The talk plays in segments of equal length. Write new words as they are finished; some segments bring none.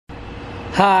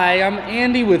Hi, I'm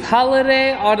Andy with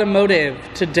Holiday Automotive.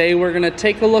 Today we're going to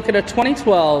take a look at a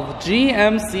 2012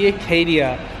 GMC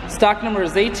Acadia. Stock number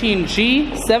is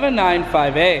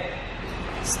 18G795A.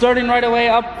 Starting right away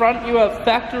up front, you have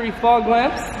factory fog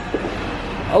lamps.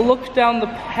 A look down the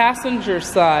passenger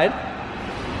side.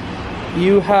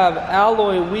 You have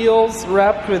alloy wheels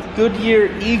wrapped with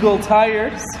Goodyear Eagle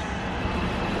tires.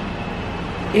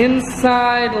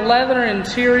 Inside, leather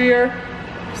interior.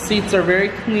 Seats are very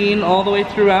clean all the way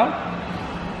throughout.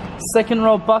 Second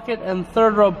row bucket and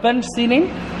third row bench seating.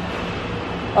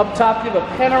 Up top you have a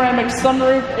panoramic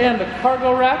sunroof and a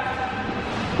cargo rack.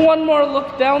 One more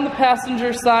look down the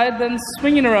passenger side, then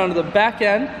swinging around to the back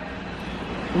end.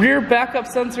 Rear backup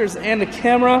sensors and a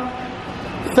camera.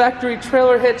 Factory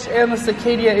trailer hitch, and this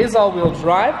Acadia is all-wheel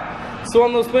drive. So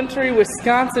on those wintry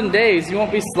Wisconsin days, you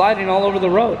won't be sliding all over the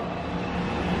road.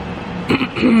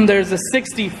 There's a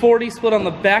 60-40 split on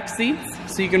the back seats,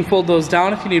 so you can fold those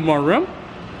down if you need more room.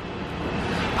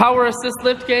 Power assist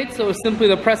lift gate, so it's simply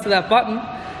the press of that button.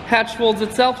 Hatch folds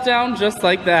itself down just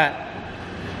like that.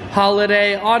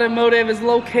 Holiday Automotive is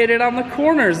located on the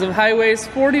corners of highways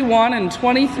 41 and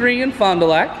 23 in Fond du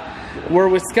Lac. We're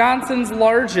Wisconsin's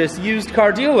largest used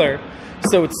car dealer,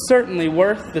 so it's certainly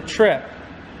worth the trip.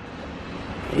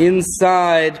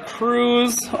 Inside,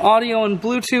 cruise, audio and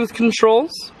Bluetooth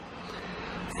controls.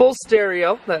 Full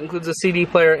stereo, that includes a CD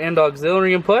player and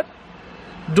auxiliary input.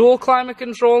 Dual climate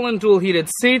control and dual heated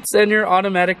seats, and your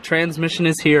automatic transmission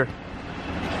is here.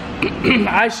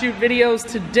 I shoot videos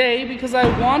today because I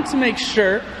want to make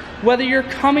sure, whether you're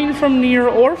coming from near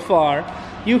or far,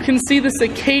 you can see this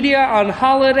Acadia on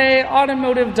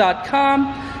holidayautomotive.com.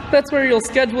 That's where you'll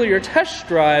schedule your test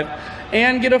drive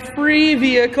and get a free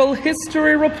vehicle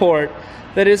history report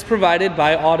that is provided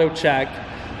by AutoCheck.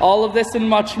 All of this and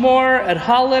much more at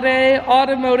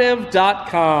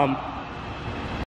holidayautomotive.com.